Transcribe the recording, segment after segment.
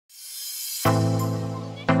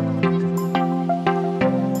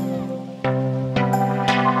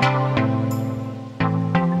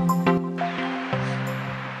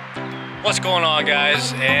going on,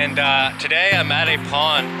 guys? And today I'm at a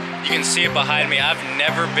pond. You can see it behind me. I've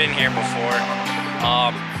never been here before.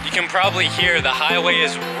 You can probably hear the highway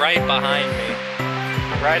is right behind me,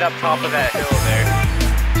 right up top of that hill there.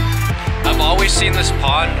 I've always seen this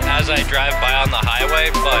pond as I drive by on the highway,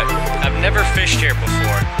 but I've never fished here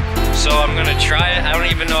before. So I'm gonna try it. I don't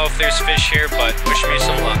even know if there's fish here, but wish me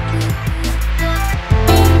some luck.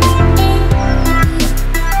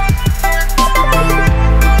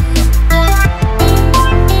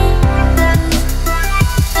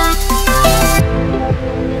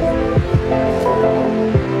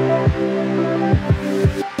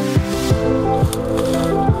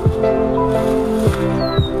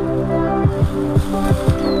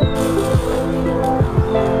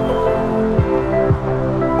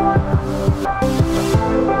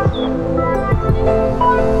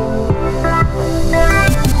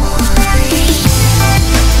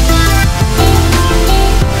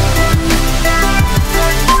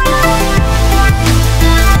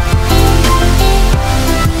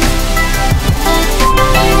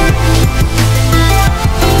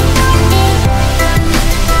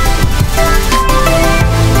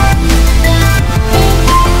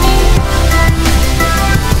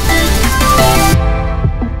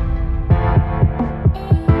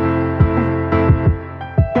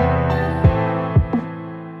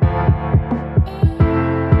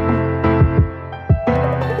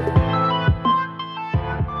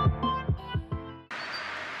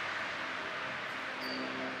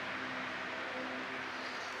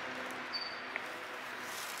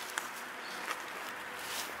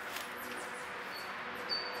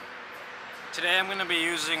 Today I'm going to be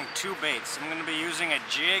using two baits. I'm going to be using a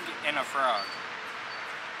jig and a frog.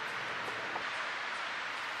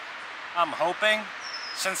 I'm hoping,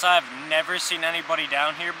 since I've never seen anybody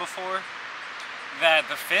down here before, that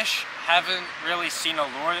the fish haven't really seen a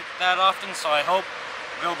lure that often, so I hope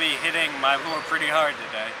they'll be hitting my lure pretty hard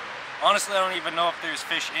today. Honestly, I don't even know if there's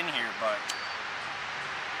fish in here, but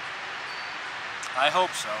I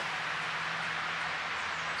hope so.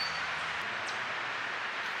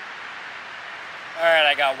 Alright,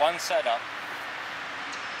 I got one set up.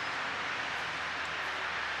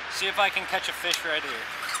 See if I can catch a fish right here.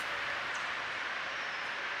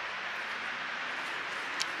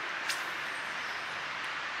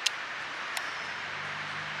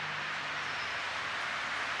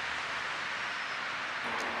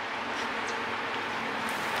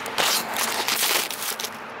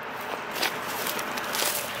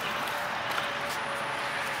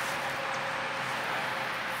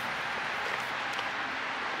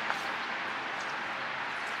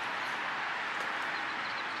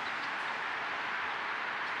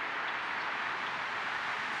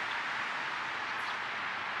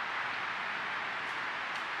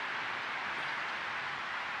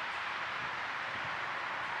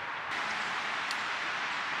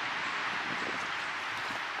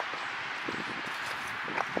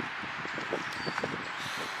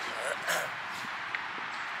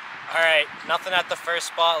 Alright, nothing at the first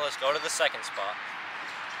spot. Let's go to the second spot.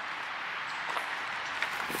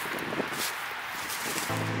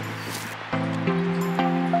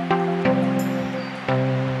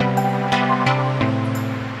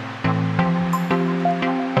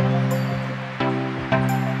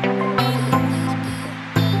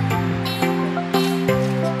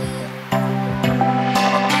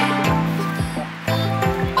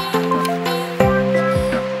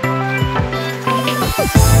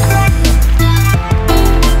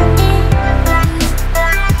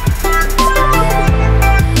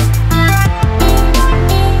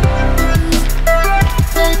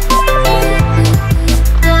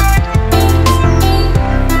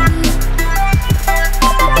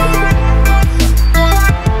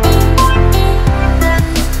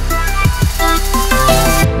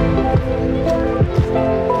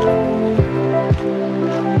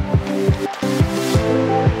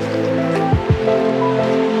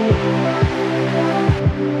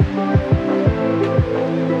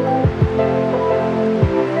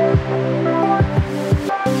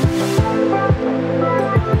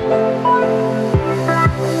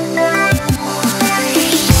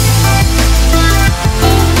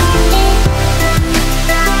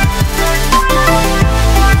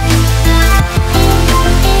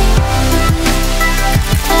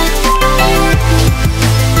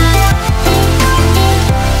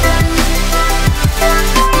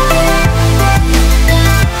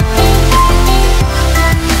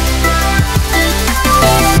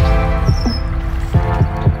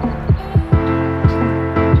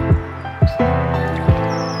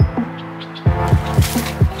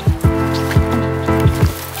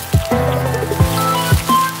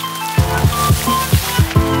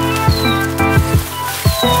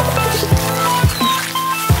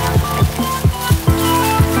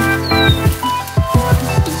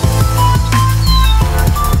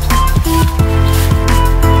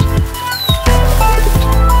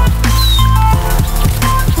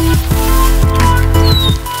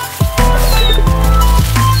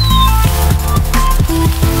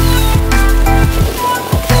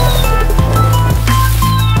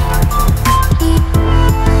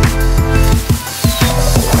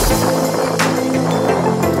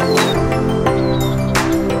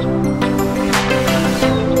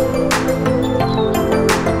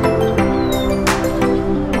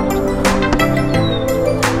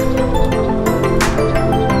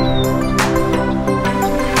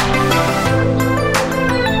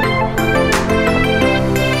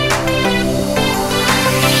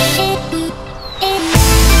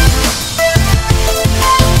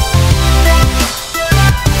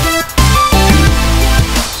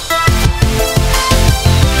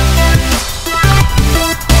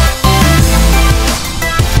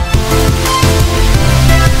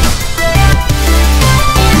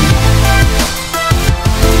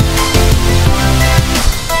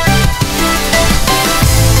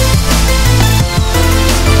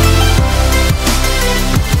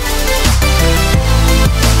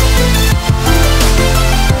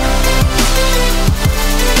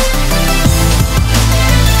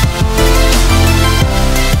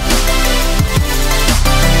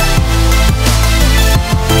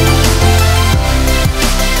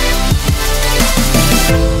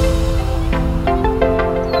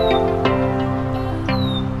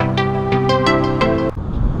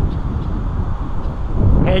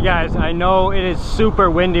 is super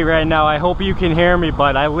windy right now. I hope you can hear me,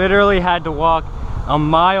 but I literally had to walk a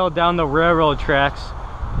mile down the railroad tracks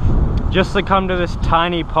just to come to this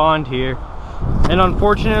tiny pond here. And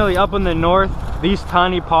unfortunately, up in the north, these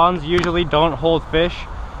tiny ponds usually don't hold fish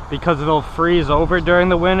because they'll freeze over during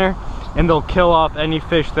the winter and they'll kill off any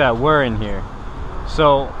fish that were in here.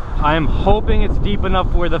 So I'm hoping it's deep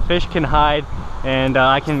enough where the fish can hide and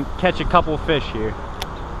I can catch a couple fish here.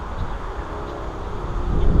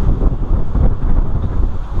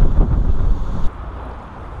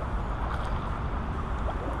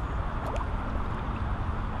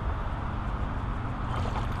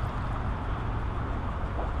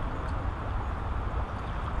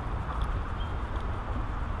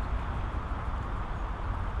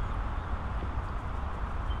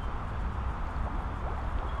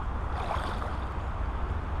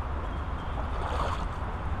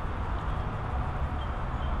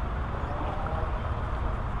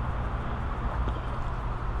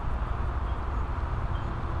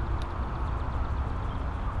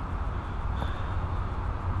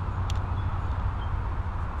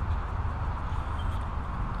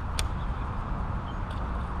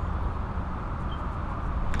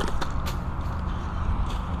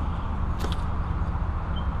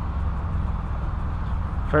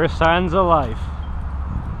 First signs of life.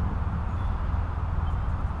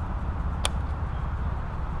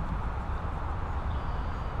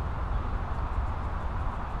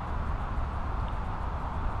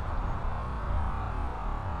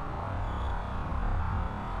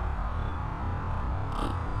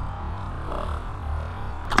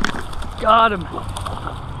 Got him.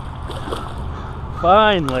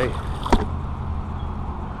 Finally.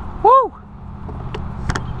 Woo!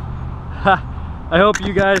 Ha! I hope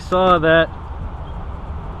you guys saw that.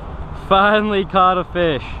 Finally caught a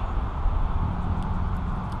fish.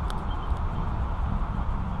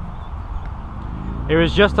 It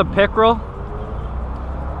was just a pickerel,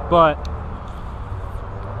 but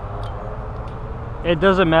it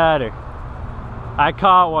doesn't matter. I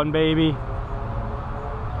caught one, baby.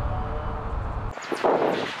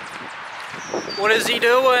 What is he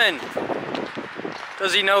doing?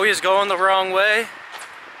 Does he know he's going the wrong way?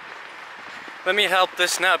 Let me help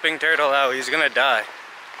this snapping turtle out. He's gonna die.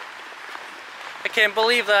 I can't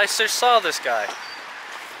believe that I just saw this guy.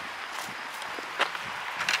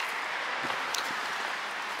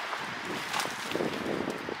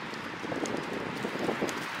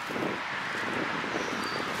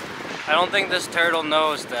 I don't think this turtle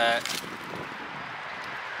knows that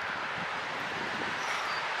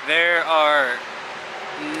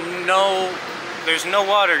there's no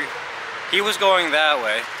water. He was going that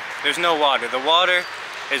way. There's no water. The water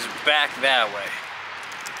is back that way.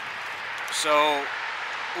 So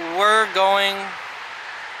we're going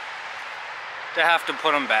to have to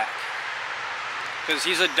put him back. Because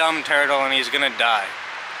he's a dumb turtle and he's gonna die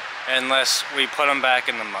unless we put him back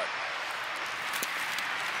in the mud.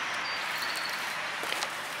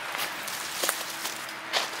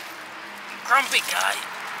 Grumpy guy.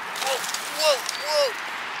 Whoa, whoa, whoa,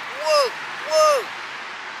 whoa, whoa.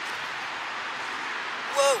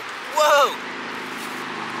 Whoa, whoa!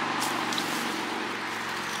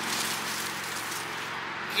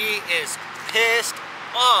 He is pissed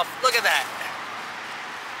off. Look at that.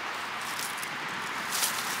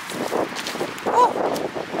 Woo.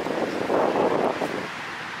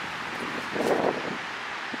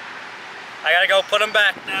 I gotta go put him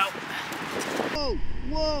back now. Whoa,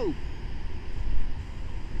 whoa!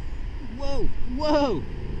 Whoa, whoa!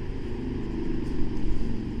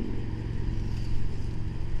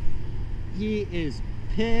 He is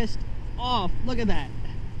pissed off. Look at that.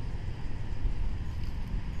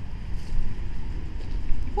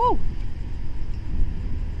 Woo!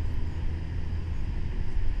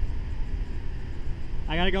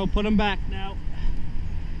 I gotta go put him back now.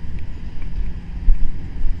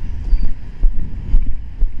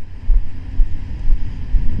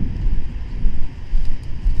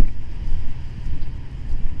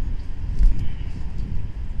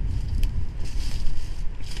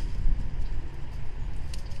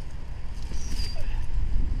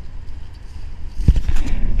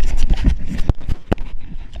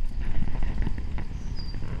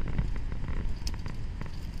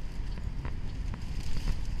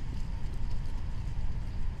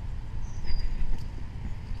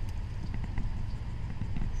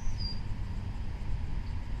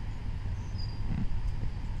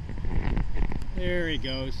 There he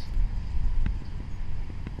goes.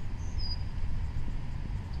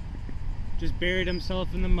 Just buried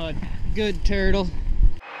himself in the mud. Good turtle.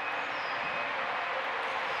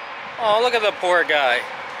 Oh, look at the poor guy.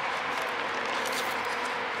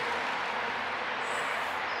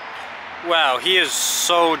 Wow, he is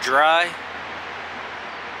so dry.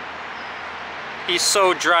 He's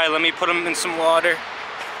so dry. Let me put him in some water.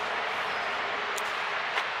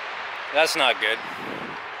 That's not good.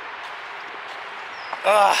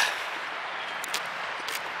 Ugh.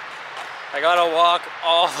 I gotta walk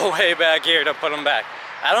all the way back here to put him back.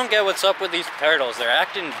 I don't get what's up with these turtles. They're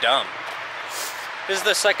acting dumb. This is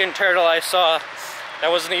the second turtle I saw that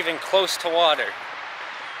wasn't even close to water.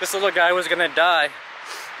 This little guy was gonna die.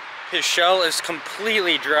 His shell is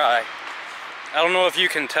completely dry. I don't know if you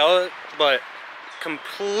can tell it, but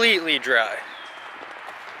completely dry.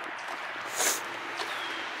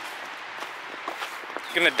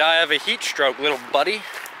 You're gonna die of a heat stroke, little buddy.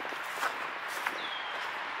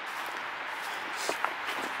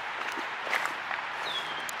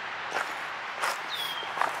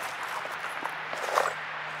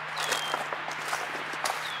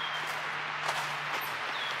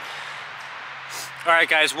 Alright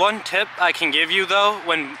guys, one tip I can give you though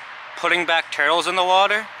when putting back turtles in the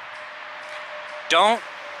water, don't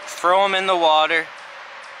throw them in the water.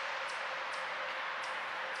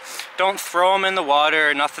 Don't throw them in the water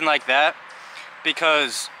or nothing like that,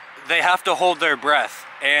 because they have to hold their breath,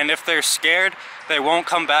 and if they're scared they won't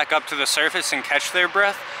come back up to the surface and catch their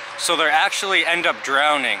breath, so they actually end up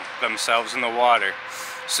drowning themselves in the water.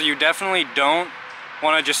 So you definitely don't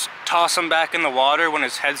want to just toss them back in the water when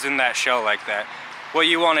his head's in that shell like that. What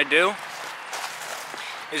you want to do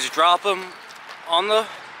is drop him on the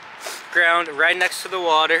ground right next to the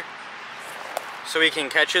water so he can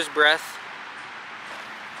catch his breath.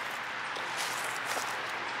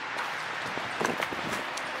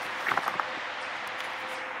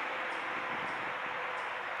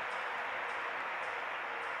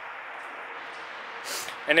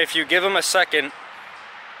 And if you give him a second,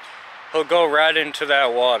 he'll go right into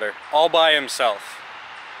that water all by himself.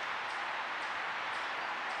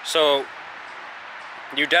 So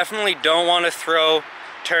you definitely don't want to throw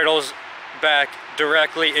turtles back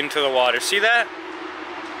directly into the water. See that?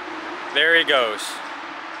 There he goes.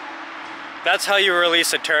 That's how you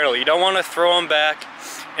release a turtle. You don't want to throw them back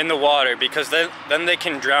in the water, because then they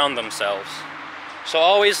can drown themselves. So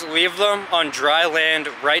always leave them on dry land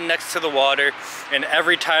right next to the water, and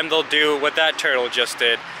every time they'll do what that turtle just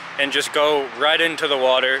did and just go right into the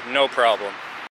water, no problem.